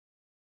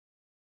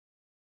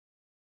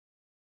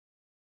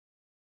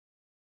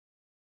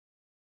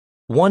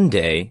One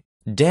day,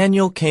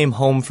 Daniel came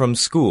home from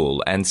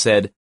school and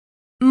said,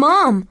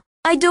 "Mom,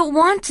 I don't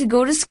want to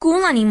go to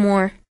school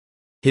anymore."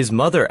 His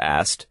mother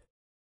asked,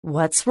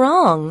 "What's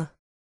wrong?"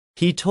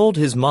 He told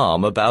his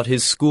mom about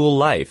his school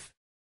life.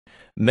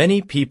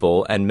 Many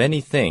people and many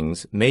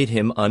things made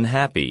him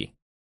unhappy.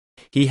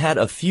 He had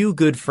a few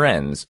good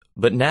friends,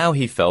 but now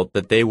he felt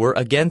that they were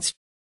against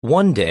him.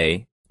 One day,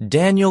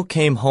 Daniel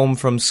came home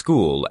from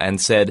school and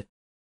said,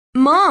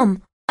 "Mom,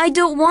 I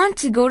don't want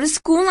to go to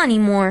school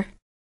anymore."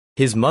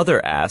 His mother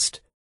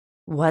asked,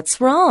 "What's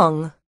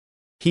wrong?"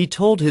 He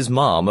told his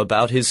mom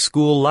about his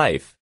school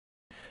life.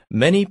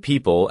 Many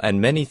people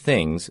and many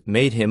things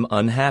made him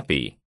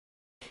unhappy.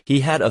 He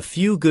had a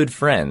few good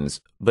friends,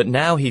 but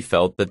now he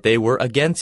felt that they were against him.